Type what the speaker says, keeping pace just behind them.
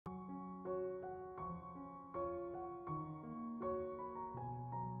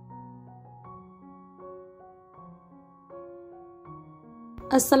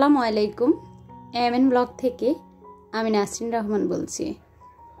আসসালামু আলাইকুম। MN blog থেকে আমি নাসরিন রহমান বলছি।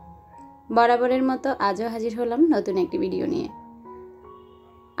 বরাবরের মতো আজও হাজির হলাম নতুন একটি ভিডিও নিয়ে।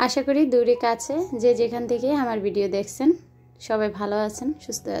 আশা করি দূরে কাছে যে যেখান থেকে আমার ভিডিও দেখছেন সবাই ভালো আছেন,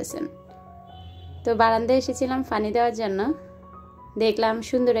 সুস্থ আছেন। তো বারান্দায় এসেছিলাম পানি দেওয়ার জন্য, দেখলাম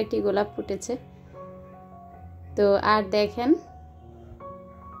সুন্দর একটি গোলাপ ফুটেছে। তো আর দেখেন,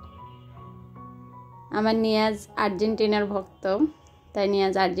 আমার নিয়াজ আর্জেন্টিনার ভক্ত, তাই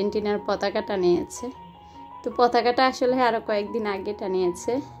নিয়াজ আর্জেন্টিনার পতাকাটা নিয়েছে। তো পতাকাটা আসলে আরও কয়েকদিন আগে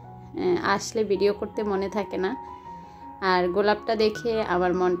টানিয়েছে, আসলে ভিডিও করতে মনে থাকে না। আর গোলাপটা দেখে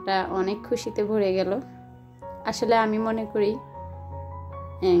আমার মনটা অনেক খুশিতে ভরে গেল। আসলে আমি মনে করি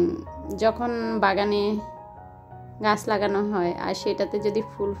যখন বাগানে গাছ লাগানো হয় আর সেটাতে যদি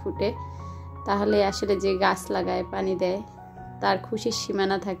ফুল ফুটে, তাহলে আসলে যে গাছ লাগায় পানি দেয় তার খুশির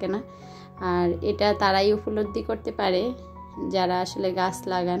সীমানা থাকে না। আর এটা তারাই উপলব্ধি করতে পারে যারা আসলে গাছ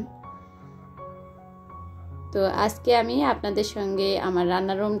লাগান। তো আজকে আমি আপনাদের সঙ্গে আমার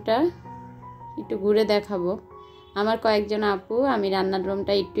রান্নার রুমটা একটু ঘুরে দেখাবো। আমার কয়েকজন আপু আমি রান্নার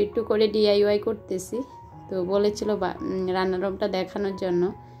রুমটা একটু করে DIY করতেছি, তো বলেছিল রান্নার রুমটা দেখানোর জন্য।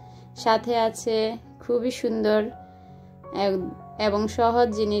 সাথে আছে খুবই সুন্দর এবং সহজ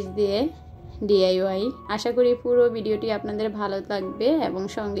জিনিস দিয়ে DIY। আশা করি পুরো ভিডিওটি আপনাদের ভালো লাগবে এবং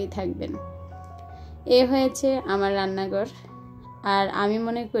সঙ্গেই থাকবেন। এ হয়েছে আমার রান্নাঘর। আর আমি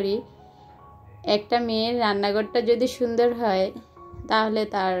মনে করি একটা মেয়ের রান্নাঘরটা যদি সুন্দর হয় তাহলে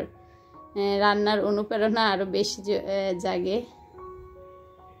তার রান্নার অনুপ্রেরণা আরও বেশি জাগে।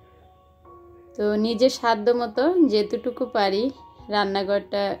 তো নিজের সাধ্য মতো যেতটুকু পারি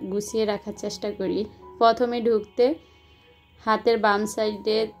রান্নাঘরটা গুছিয়ে রাখার চেষ্টা করি। প্রথমে ঢুকতে হাতের বাম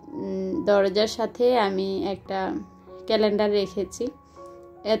সাইডে দরজার সাথে আমি একটা ক্যালেন্ডার রেখেছি।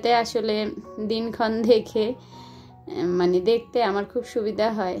 এতে আসলে দিনক্ষণ দেখে দেখতে আমার খুব সুবিধা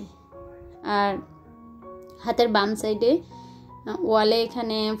হয়। আর হাতের বাম সাইডে ওয়ালে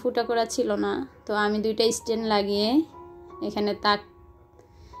এখানে ফুটা করা ছিল না, তো আমি দুইটা স্ট্যান্ড লাগিয়ে এখানে তাক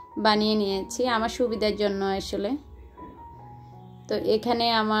বানিয়ে নিয়েছি আমার সুবিধার জন্য আসলে। তো এখানে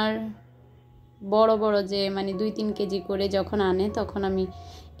আমার বড় বড় যে 2-3 কেজি করে যখন আনে তখন আমি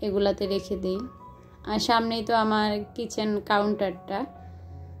এগুলাতে রেখে দিই। আর সামনেই তো আমার কিচেন কাউন্টারটা।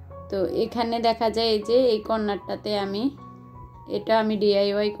 তো এখানে দেখা যায় যে এই কর্নারটাতে আমি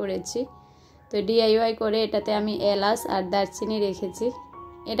DIY করেছি। তো DIY করে এটাতে আমি এলাচ আর দারচিনি রেখেছি।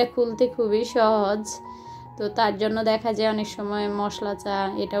 এটা খুলতে খুবই সহজ, তো তার জন্য দেখা যায় অনেক সময় মশলা চা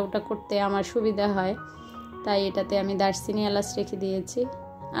এটা ওটা করতে আমার সুবিধা হয়, তাই এটাতে আমি দারচিনি এলাচ রেখে দিয়েছি।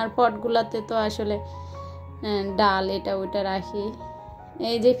 আর পটগুলাতে তো আসলে ডাল এটা ওটা রাখি।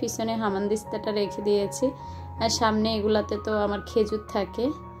 এই যে পিছনে হামানদিস্তাটা রেখে দিয়েছি। আর সামনে এগুলাতে তো আমার খেজুর থাকে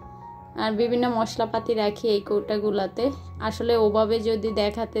আর বিভিন্ন মশলাপাতি রাখি এই কৌটাগুলাতে। আসলে ওভাবে যদি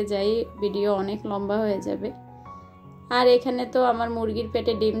দেখাতে যাই ভিডিও অনেক লম্বা হয়ে যাবে। আর এখানে তো আমার মুরগির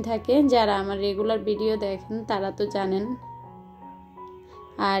পেটে ডিম থাকে, যারা আমার রেগুলার ভিডিও দেখেন তারা তো জানেন।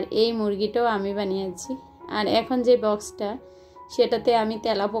 আর এই মুরগিটাও আমি বানিয়েছি। আর এখন যে বক্সটা সেটাতে আমি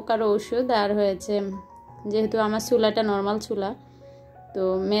তেলাপোকার ওষুধ আর হয়েছে, যেহেতু আমার চুলাটা নর্মাল চুলা তো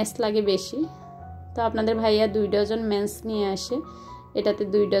ম্যাচ লাগে বেশি, তো আপনাদের ভাইয়া 2 ডজন ম্যাচ নিয়ে আসে, এটাতে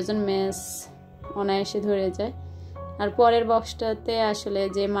 2 ডজন ম্যাচ অনায়াসে ধরে যায়। আর পরের বক্সটাতে আসলে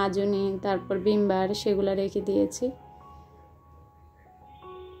যে মাজুনি তারপর ভিমবার সেগুলো রেখে দিয়েছি।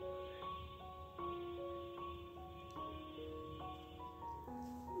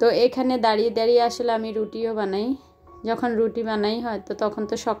 তো এখানে দাঁড়িয়ে দাঁড়িয়ে আসলে আমি রুটিও বানাই। যখন রুটি বানাই হয়তো তখন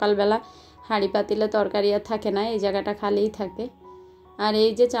তো সকালবেলা হাঁড়ি পাতিলে তরকারি আর থাকে না, এই জায়গাটা খালিই থাকে। আর এই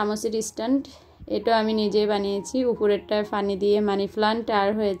যে চামচের স্ট্যান্ড এটা আমি নিজেই বানিয়েছি। উপরেরটায় পানি দিয়ে মানি প্লান্ট আর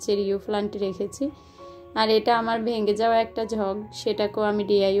হয়েছে রিও প্লান্ট রেখেছি। আর এটা আমার ভেঙে যাওয়া একটা জগ, সেটাকেও আমি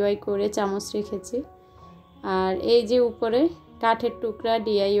DIY করে চামচ রেখেছি। আর এই যে উপরে কাঠের টুকরা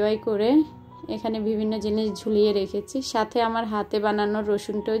DIY করে এখানে বিভিন্ন জিনিস ঝুলিয়ে রেখেছি। সাথে আমার হাতে বানানো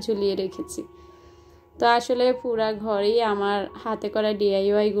রসুনটাও ঝুলিয়ে রেখেছি। তো আসলে পুরা ঘরেই আমার হাতে করা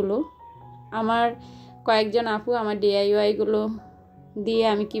DIYগুলো। আমার কয়েকজন আপু আমার DIYগুলো দিয়ে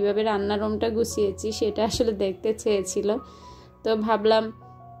আমি কিভাবে রান্নার রুমটা গুছিয়েছি সেটা আসলে দেখতে চেয়েছিল। তো ভাবলাম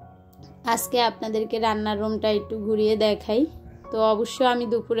আজকে আপনাদেরকে রান্নার রুমটা একটু ঘুরিয়ে দেখাই। তো অবশ্য আমি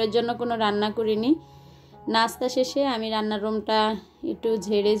দুপুরের জন্য কোনো রান্না করিনি। নাস্তা শেষে আমি রান্নার রুমটা একটু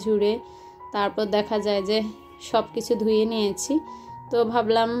ঝেড়ে ঝুড়ে তারপর দেখা যায় যে সব কিছু ধুয়ে নিয়েছি। তো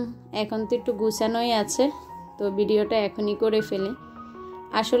ভাবলাম এখন তো একটু গুছানোই আছে, তো ভিডিওটা এখনই করে ফেলি।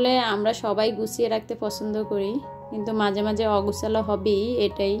 আসলে আমরা সবাই গুছিয়ে রাখতে পছন্দ করি, কিন্তু মাঝে মাঝে অগুছালো হবেই।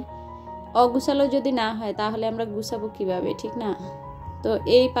 এটাই অগুছালো যদি না হয় তাহলে আমরা গুছাবো কিভাবে, ঠিক না? তো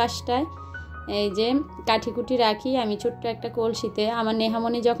এই পাশটায় এই যে কাঠিকুটি রাখি আমি ছোট্ট একটা কলসিতে। আমার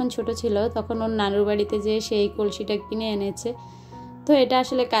নেহামণি যখন ছোট ছিল তখন ওর নানুর বাড়িতে যেয়ে সেই কলসিটা কিনে এনেছে, তো এটা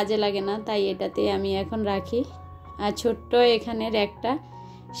আসলে কাজে লাগে না, তাই এটাতে আমি এখন রাখি। আর ছোট্ট এখানের একটা,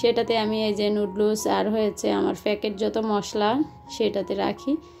 সেটাতে আমি এই যে নুডলস আর হয়েছে আমার প্যাকেট যত মশলা সেটাতে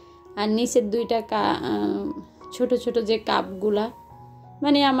রাখি। আর নিচের দুইটা ছোট ছোট যে কাপগুলা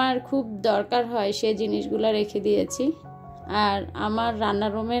মানে আমার খুব দরকার হয় সেই জিনিসগুলো রেখে দিয়েছি। আর আমার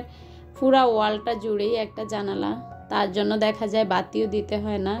রান্নার রুমের পুরা ওয়ালটা জুড়েই একটা জানালা, তার জন্য দেখা যায় বাতিও দিতে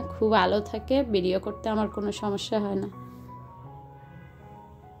হয় না, খুব আলো থাকে, ভিডিও করতে আমার কোনো সমস্যা হয় না।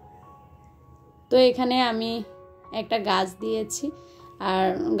 তো এখানে আমি একটা গাছ দিয়েছি, আর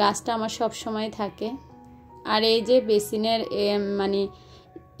গাছটা আমার সব সময় থাকে। আর এই যে বেসিনের মানে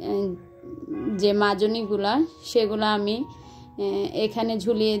যে মাজনিগুলা সেগুলো আমি এখানে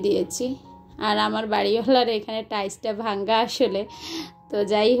ঝুলিয়ে দিয়েছি। আর আমার বাড়িওয়ালার এখানে টাইলসটা ভাঙ্গা আসলে, তো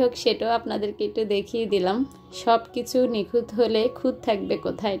যাই হোক সেটাও আপনাদেরকে একটু দেখিয়ে দিলাম। সব কিছু নিখুঁত হলে খুঁত থাকবে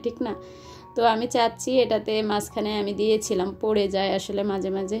কোথায়, ঠিক না? তো আমি চাচ্ছি এটাতে মাঝখানে আমি দিয়েছিলাম, পড়ে যায় আসলে মাঝে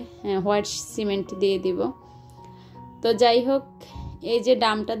মাঝে, হোয়াইট সিমেন্ট দিয়ে দিব। তো যাই হোক, এই যে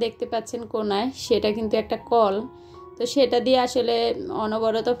ডামটা দেখতে পাচ্ছেন কোনায়, সেটা কিন্তু একটা কল, তো সেটা দিয়ে আসলে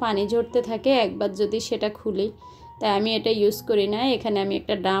অনবরত পানি ঝরতে থাকে, একবার যদি সেটা খুলি, তাই আমি এটা ইউজ করি না। এখানে আমি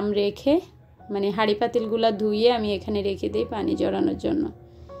একটা ড্রাম রেখে মানে হাঁড়ি পাতিলগুলো ধুয়ে আমি এখানে রেখে দিই পানি জড়ানোর জন্য।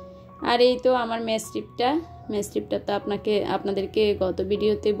 আর এই তো আমার মেস্ট্রিপটা তো আপনাদেরকে গত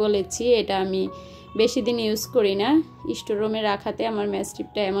ভিডিওতে বলেছি, এটা আমি বেশি দিন ইউজ করি না, স্টোর রুমে রাখাতে আমার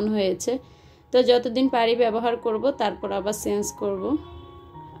মেস্ট্রিপটা এমন হয়েছে। তো যতদিন পারি ব্যবহার করব, তারপর আবার চেঞ্জ করব।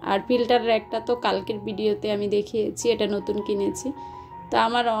 আর ফিল্টার র্যাকটা তো কালকের ভিডিওতে আমি দেখিয়েছি, এটা নতুন কিনেছি। তো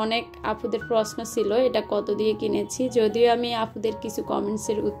আমার অনেক আপুদের প্রশ্ন ছিল এটা কত দিয়ে কিনেছি, যদিও আমি আপুদের কিছু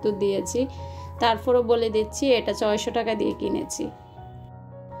কমেন্টসের উত্তর দিয়েছি, তারপরও বলে দিচ্ছি এটা 600 টাকা দিয়ে কিনেছি।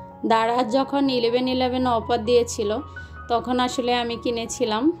 দারাজ যখন 11 অফার দিয়েছিল তখন আসলে আমি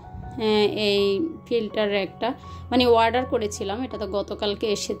কিনেছিলাম এই ফিল্টার র্যাকটা, মানে অর্ডার করেছিলাম, এটা তো গতকালকে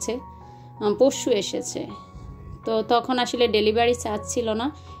এসেছে, পরশু এসেছে। তো তখন আসলে ডেলিভারি চার্জ ছিল না,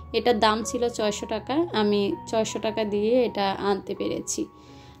 এটার দাম ছিল 600 টাকা, আমি 600 টাকা দিয়ে এটা আনতে পেরেছি।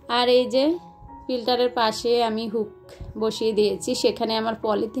 আর এই যে ফিল্টারের পাশে আমি হুক বসিয়ে দিয়েছি, সেখানে আমার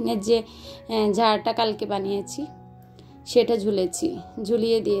পলিথিনের যে ঝাড়টা কালকে বানিয়েছি সেটা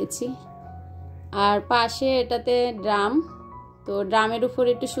ঝুলিয়ে দিয়েছি। আর পাশে এটাতে ড্রাম, তো ড্রামের উপর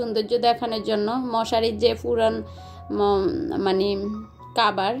একটু সৌন্দর্য দেখানোর জন্য মশারির যে পুরান মানে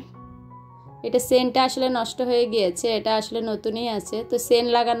কাবার, এটা সেন্টটা আসলে নষ্ট হয়ে গিয়েছে, এটা আসলে নতুনই আছে, তো সেন্ট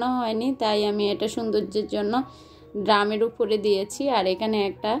লাগানো হয়নি, তাই আমি এটা সৌন্দর্যের জন্য ড্রামের উপরে দিয়েছি। আর এখানে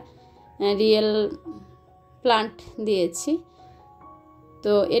একটা রিয়েল প্লান্ট দিয়েছি।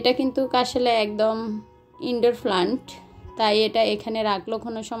 তো এটা কিন্তু আসলে একদম ইনডোর প্লান্ট, তাই এটা এখানে রাখলেও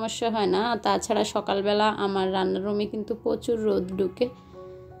কোনো সমস্যা হয় না। তাছাড়া সকালবেলা আমার রান্নার রুমে কিন্তু প্রচুর রোদ ঢুকে।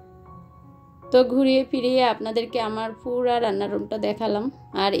 তো ঘুরিয়ে ফিরিয়ে আপনাদেরকে আমার পুরা রান্নার রুমটা দেখালাম।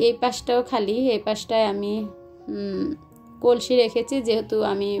 আর এই পাশটাও খালি, এই পাশটায় আমি কলসি রেখেছি, যেহেতু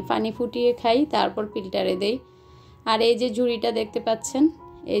আমি পানি ফুটিয়ে খাই তারপর ফিল্টারে দেই। আর এই যে ঝুড়িটা দেখতে পাচ্ছেন,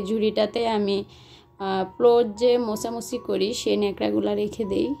 এই ঝুড়িটাতে আমি ফ্লোর যে মোছামুছি করি সেই ন্যাকড়াগুলো রেখে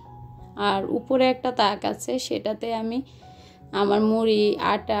দেই। আর উপরে একটা তাক আছে, সেটাতে আমি আমার মুড়ি,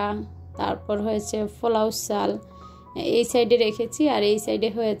 আটা, তারপর হয়েছে পোলাও চাল এই সাইডে রেখেছি। আর এই সাইডে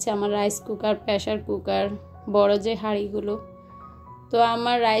হয়েছে আমার রাইস কুকার, প্রেশার কুকার, বড় যে হাঁড়িগুলো। তো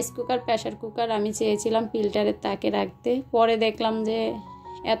আমার রাইস কুকার, প্রেশার কুকার আমি চেয়েছিলাম ফিল্টারের তাকে রাখতে, পরে দেখলাম যে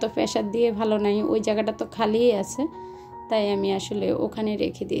এত প্রেশার দিয়ে ভালো নাই, ওই জায়গাটা তো খালিই আছে, তাই আমি আসলে ওখানে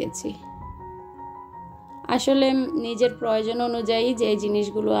রেখে দিয়েছি। আসলে নিজের প্রয়োজন অনুযায়ী যে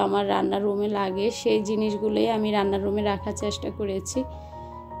জিনিসগুলো আমার রান্নার রুমে লাগে সেই জিনিসগুলোই আমি রান্নার রুমে রাখার চেষ্টা করেছি।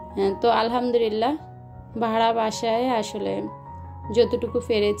 তো আলহামদুলিল্লাহ ভাড়া বাসায় আসলে যতটুকু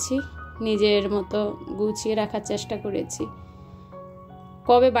পেরেছি নিজের মতো গুছিয়ে রাখার চেষ্টা করেছি।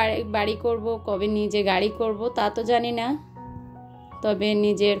 কবে বাড়ি করব, কবে নিজে গাড়ি করব তা তো জানি না, তবে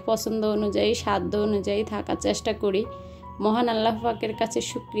নিজের পছন্দ অনুযায়ী, সাধ্য অনুযায়ী থাকার চেষ্টা করি। মহান আল্লাহ পাকের কাছে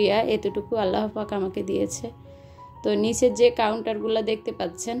শুকরিয়া, এতটুকু আল্লাহ পাক আমাকে দিয়েছে। তো নিচের যে কাউন্টারগুলো দেখতে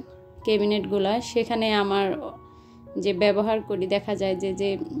পাচ্ছেন, ক্যাবিনেটগুলো, সেখানে আমার যে ব্যবহার করি দেখা যায় যে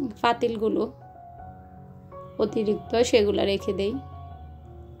পাতিলগুলো অতিরিক্ত, সেগুলো রেখে দেই।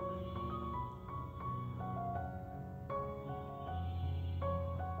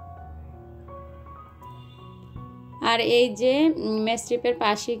 আর এই যে মেস্ট্রিপের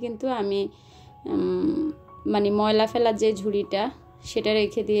পাশে কিন্তু আমি মানে ময়লা ফেলার যে ঝুড়িটা সেটা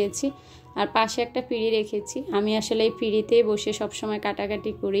রেখে দিয়েছি। আর পাশে একটা পিঁড়ি রেখেছি, আমি আসলে এই পিঁড়িতেই বসে সবসময়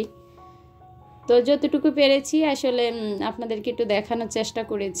কাটাকাটি করি। তো যতটুকু পেরেছি আসলে আপনাদেরকে একটু দেখানোর চেষ্টা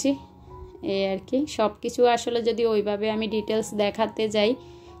করেছি। এই আর কি। সব কিছু আসলে যদি ওইভাবে আমি ডিটেলস দেখাতে যাই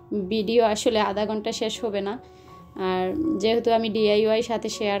ভিডিও আসলে আধা ঘন্টা শেষ হবে না। আর যেহেতু আমি DIY সাথে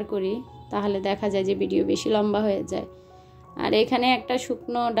শেয়ার করি তাহলে দেখা যায় যে ভিডিও বেশি লম্বা হয়ে যায়। আর এখানে একটা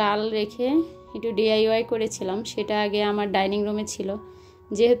শুকনো ডাল রেখে একটু DIY করেছিলাম, সেটা আগে আমার ডাইনিং রুমে ছিল।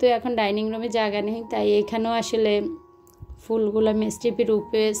 যেহেতু এখন ডাইনিং রুমে জায়গা নেই তাই এখানেও আসলে ফুলগুলো মেসটিপি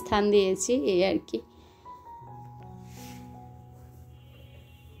রূপে স্থান দিয়েছি, এই আর কি।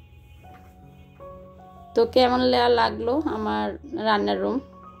 তো কেমন লাগলো আমার রান্নার রুম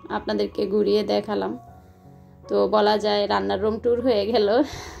আপনাদেরকে ঘুরিয়ে দেখালাম। তো বলা যায় রান্নার রুম ট্যুর হয়ে গেল।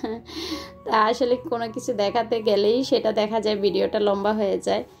 তা আসলে কোনো কিছু দেখাতে গেলেই সেটা দেখা যায় ভিডিওটা লম্বা হয়ে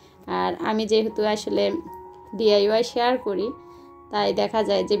যায়। আর আমি যেহেতু আসলে DIY শেয়ার করি তাই দেখা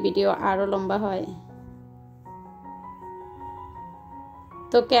যায় যে ভিডিও আরও লম্বা হয়।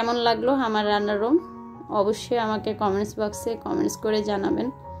 তো কেমন লাগলো আমার রান্নার রুম অবশ্যই আমাকে কমেন্টস বক্সে কমেন্টস করে জানাবেন।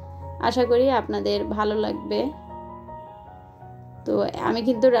 আশা করি আপনাদের ভালো লাগবে। তো আমি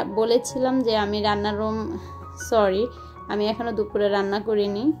কিন্তু বলেছিলাম যে আমি রান্নার রুম আমি এখনও দুপুরে রান্না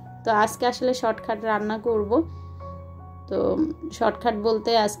করিনি। তো আজকে আসলে শর্টকাট রান্না করব। তো শর্টকাট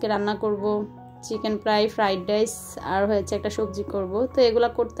বলতে আজকে রান্না করব চিকেন ফ্রাই, ফ্রাইড রাইস আর হয়েছে একটা সবজি করব। তো এগুলো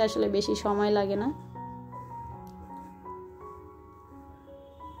করতে আসলে বেশি সময় লাগে না।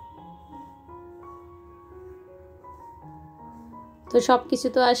 তো সব কিছু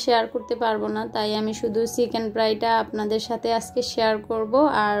তো আর শেয়ার করতে পারবো না, তাই আমি শুধু চিকেন ফ্রাইটা আপনাদের সাথে আজকে শেয়ার করব।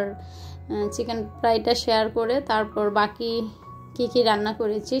 আর চিকেন ফ্রাইটা শেয়ার করে তারপর বাকি কি রান্না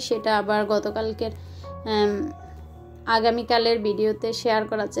করেছি সেটা আবার গতকালকের আগামীকালের ভিডিওতে শেয়ার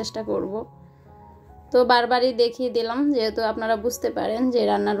করার চেষ্টা করব। তো বারবারই দেখিয়ে দিলাম যেহেতু আপনারা বুঝতে পারেন যে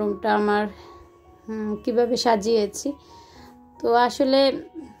রান্নার রুমটা আমার কিভাবে সাজিয়েছি। তো আসলে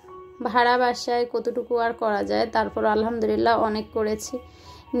ভাড়া বাসায় কতটুকু আর করা যায়, তারপর আলহামদুলিল্লাহ অনেক করেছি।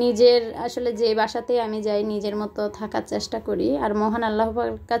 নিজের আসলে যে বাসাতেই আমি যাই নিজের মতো থাকার চেষ্টা করি। আর মহান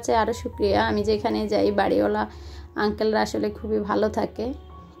আল্লাহর কাছে আরও শুকরিয়া, আমি যেখানে যাই বাড়িওয়ালা আঙ্কেলরা আসলে খুবই ভালো থাকে,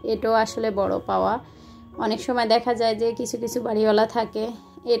 এটাও আসলে বড় পাওয়া। অনেক সময় দেখা যায় যে কিছু কিছু বাড়িওয়ালা থাকে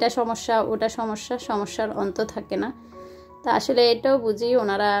এটা সমস্যা ওটা সমস্যা, সমস্যার অন্ত থাকে না। তা আসলে এটাও বুঝি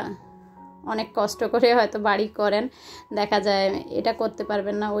ওনারা অনেক কষ্ট করে হয়তো বাড়ি করেন, দেখা যায় এটা করতে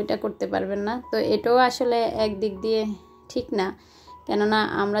পারবেন না ওইটা করতে পারবেন না। তো এটাও আসলে একদিক দিয়ে ঠিক না, কেননা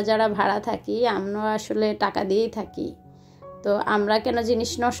আমরা যারা ভাড়া থাকি আমরা আসলে টাকা দিয়েই থাকি। তো আমরা কেন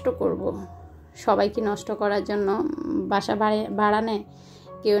জিনিস নষ্ট করব? সবাই কি নষ্ট করার জন্য বাসা ভাড়া নেয়?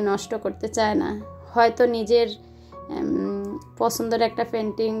 কেউ নষ্ট করতে চায় না। হয়তো নিজের পছন্দের একটা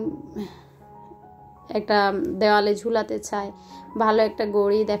পেন্টিং একটা দেওয়ালে ঝুলাতে চায়, ভালো একটা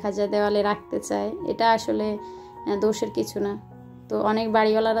গড়ি দেখা যায় দেওয়ালে রাখতে চায়, এটা আসলে দোষের কিছু না। তো অনেক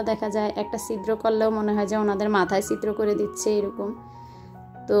বাড়িওয়ালারা দেখা যায় একটা ছিদ্র করলেও মনে হয় যে ওনাদের মাথায় ছিদ্র করে দিচ্ছে এরকম।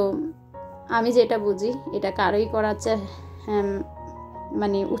 তো আমি যেটা বুঝি এটা কারোই করার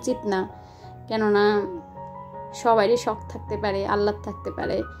মানে উচিত না, কেননা সবারই শখ থাকতে পারে, আহ্লাদ থাকতে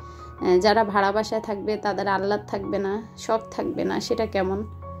পারে। যারা ভাড়া বাসায় থাকবে তাদের আহ্লাদ থাকবে না, শখ থাকবে না, সেটা কেমন?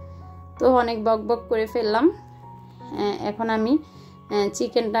 তো অনেক বক করে ফেললাম। এখন আমি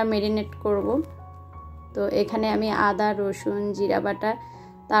চিকেনটা ম্যারিনেট করব। তো এখানে আমি আদা রসুন জিরা বাটা,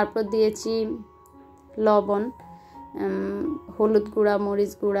 তারপর দিয়েছি লবণ, হলুদ গুঁড়া,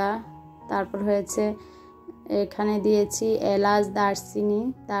 মরিচ গুঁড়া, তারপর হয়েছে এখানে দিয়েছি এলাচ, দারচিনি,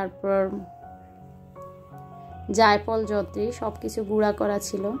 তারপর জায়ফল, জয়ত্রী, সব কিছু গুঁড়া করা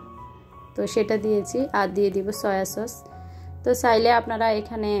ছিল তো সেটা দিয়েছি। আর দিয়ে দিব সয়া সস। তো চাইলে আপনারা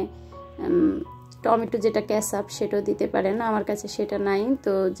এখানে টমেটো যেটা ক্যাচাপ সেটাও দিতে পারেন, আমার কাছে সেটা নাই,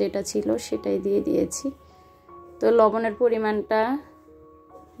 তো যেটা ছিল সেটাই দিয়ে দিয়েছি। তো লবণের পরিমাণটা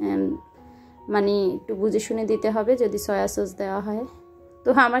মানে একটু বুঝে শুনে দিতে হবে যদি সয়া সস দেওয়া হয়। তো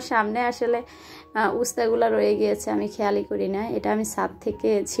আমার সামনে আসলে উস্তাগুলো রয়ে গিয়েছে, আমি খেয়ালই করি না। এটা আমি ছাদ থেকে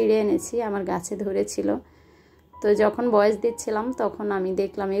ছিঁড়ে এনেছি, আমার গাছে ধরেছিল। তো যখন বয়স দিচ্ছিলাম তখন আমি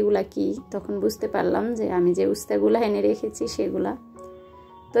দেখলাম এগুলা কি, তখন বুঝতে পারলাম যে আমি যে উস্তাগুলো এনে রেখেছি সেগুলা।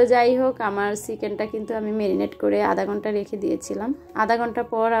 তো যাই হোক, আমার চিকেনটা কিন্তু আমি ম্যারিনেট করে আধা ঘন্টা রেখে দিয়েছিলাম। আধা ঘন্টা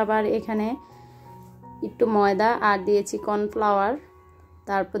পর আবার এখানে একটু ময়দা আর দিয়েছি কর্নফ্লাওয়ার,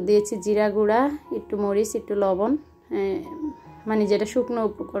 তারপর দিয়েছি জিরা গুঁড়া, একটু মরিচ, একটু লবণ, মানে যেটা শুকনো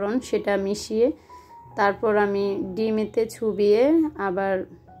উপকরণ সেটা মিশিয়ে তারপর আমি ডিমেতে চুবিয়ে আবার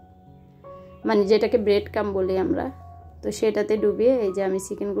মানে যেটাকে ব্রেড কাম বলি আমরা, তো সেটাতে ডুবিয়ে এই যে আমি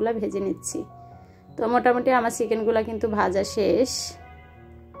চিকেনগুলো ভেজে নিচ্ছি। তো মোটামুটি আমার চিকেনগুলো কিন্তু ভাজা শেষ।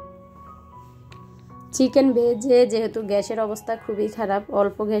 চিকেন ভেজে যেহেতু গ্যাসের অবস্থা খুবই খারাপ,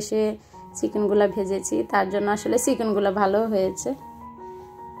 অল্প গ্যাসে চিকেনগুলো ভেজেছি, তার জন্য আসলে চিকেনগুলো ভালো হয়েছে।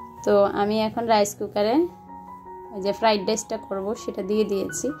 তো আমি এখন রাইস কুকারে যে ফ্রাইড রাইসটা করব সেটা দিয়ে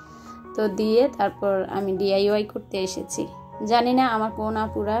দিয়েছি। তো দিয়ে তারপর আমি DIY করতে এসেছি। জানি না আমার কোন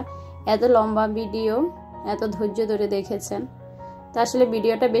আপুরা এত লম্বা ভিডিও এত ধৈর্য ধরে দেখেছেন। তো আসলে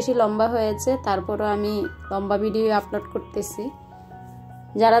ভিডিওটা বেশি লম্বা হয়েছে, তারপরও আমি লম্বা ভিডিও আপলোড করতেছি।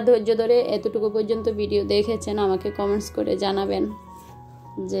 যারা ধৈর্য ধরে এতটুকু পর্যন্ত ভিডিও দেখেছেন আমাকে কমেন্টস করে জানাবেন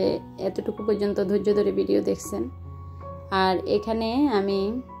যে এতটুকু পর্যন্ত ধৈর্য ধরে ভিডিও দেখছেন। আর এখানে আমি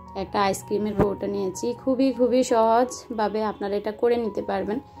একটা আইসক্রিমের কৌটো নিয়েছি। খুবই সহজভাবে আপনারা এটা করে নিতে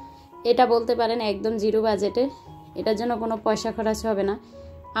পারবেন। এটা বলতে পারেন একদম জিরো বাজেটে, এটার জন্য কোনো পয়সা খরচ হবে না।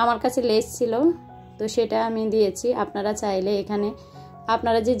 আমার কাছে লেস ছিল, তো সেটা আমি দিয়েছি। আপনারা চাইলে এখানে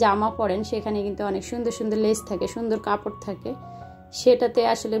আপনারা যে জামা পরেন সেখানে কিন্তু অনেক সুন্দর লেস থাকে, সুন্দর কাপড় থাকে, সেটাতে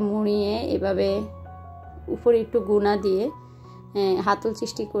আসলে মুড়িয়ে এভাবে উপরে একটু গুণা দিয়ে হাতল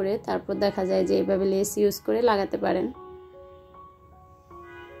সৃষ্টি করে তারপর দেখা যায় যে এভাবে লেস ইউজ করে লাগাতে পারেন।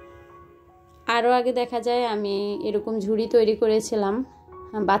 আরও আগে দেখা যায় আমি এরকম ঝুড়ি তৈরি করেছিলাম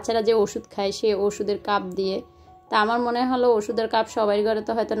বাচ্চারা যে ওষুধ খায় সে ওষুধের কাপ দিয়ে। তা আমার মনে হলো ওষুধের কাপ সবাই ঘরে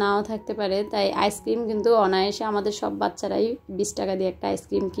তো হয়তো নাও থাকতে পারে, তাই আইসক্রিম কিন্তু অনায়াসে আমাদের সব বাচ্চারাই 20 টাকা দিয়ে একটা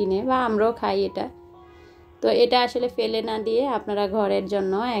আইসক্রিম কিনে, বা আমরাও খাই এটা। তো এটা আসলে ফেলে না দিয়ে আপনারা ঘরের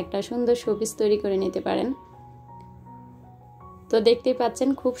জন্য একটা সুন্দর শোপিস তৈরি করে নিতে পারেন। তো দেখতেই পাচ্ছেন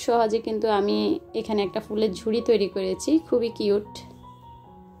খুব সহজে কিন্তু আমি এখানে একটা ফুলের ঝুড়ি তৈরি করেছি, খুবই কিউট।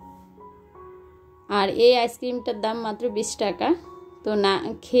 আর এই আইসক্রিমটার দাম মাত্র 20 টাকা। তো না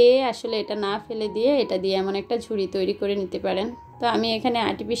খেয়ে আসলে এটা না ফেলে দিয়ে এটা দিয়ে এমন একটা ঝুড়ি তৈরি করে নিতে পারেন। তো আমি এখানে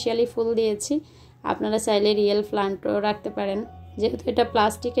আর্টিফিশিয়ালি ফুল দিয়েছি, আপনারা চাইলে রিয়েল প্লান্টও রাখতে পারেন। যেহেতু এটা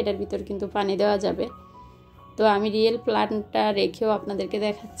প্লাস্টিক, এটার ভিতর কিন্তু পানি দেওয়া যাবে। তো আমি রিয়েল প্লান্টটা রেখেও আপনাদেরকে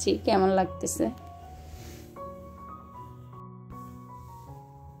দেখাচ্ছি কেমন লাগতেছে।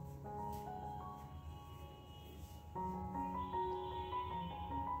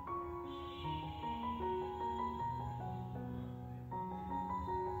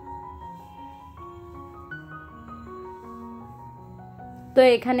 তো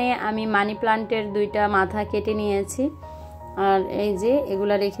এখানে আমি মানি প্লান্টের 2টা মাথা কেটে নিয়েছি, আর এই যে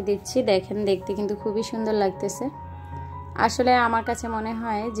এগুলা রেখে দিচ্ছি। দেখেন দেখতে কিন্তু খুবই সুন্দর লাগতেছে। আসলে আমার কাছে মনে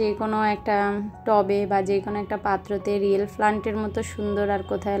হয় যে কোনো একটা টবে বা যে কোনো একটা পাত্রতে রিয়েল প্লান্টের মতো সুন্দর আর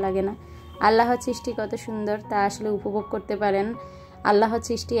কোথায় লাগে না। আল্লাহর সৃষ্টি কত সুন্দর তা আসলে উপভোগ করতে পারেন আল্লাহর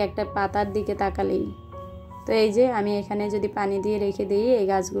সৃষ্টি একটা পাতার দিকে তাকালেই। তো এই যে আমি এখানে যদি পানি দিয়ে রেখে দিই এই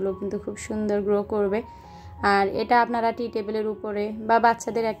গাছগুলো কিন্তু খুব সুন্দর গ্রো করবে। আর এটা আপনারা টি টেবিলের উপরে বা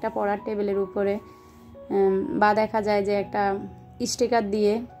বাচ্চাদের একটা পড়ার টেবিলের উপরে, বা দেখা যায় যে একটা স্টিকার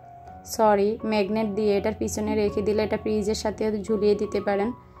দিয়ে ম্যাগনেট দিয়ে এটার পিছনে রেখে দিলে এটা ফ্রিজের সাথে ঝুলিয়ে দিতে পারেন।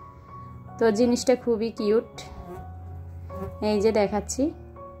 তো জিনিসটা খুবই কিউট, এই যে দেখাচ্ছি।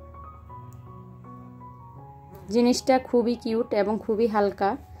 জিনিসটা খুবই কিউট এবং খুবই হালকা,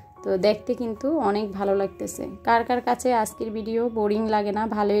 তো দেখতে কিন্তু অনেক ভালো লাগতেছে। কার কার কাছে আজকের ভিডিও বোরিং লাগে না,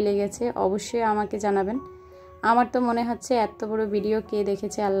 ভালোই লেগেছে অবশ্যই আমাকে জানাবেন। আমার তো মনে হচ্ছে এত বড় ভিডিও কে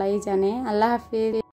দেখেছে আল্লাহই জানে। আল্লাহ হাফেজ।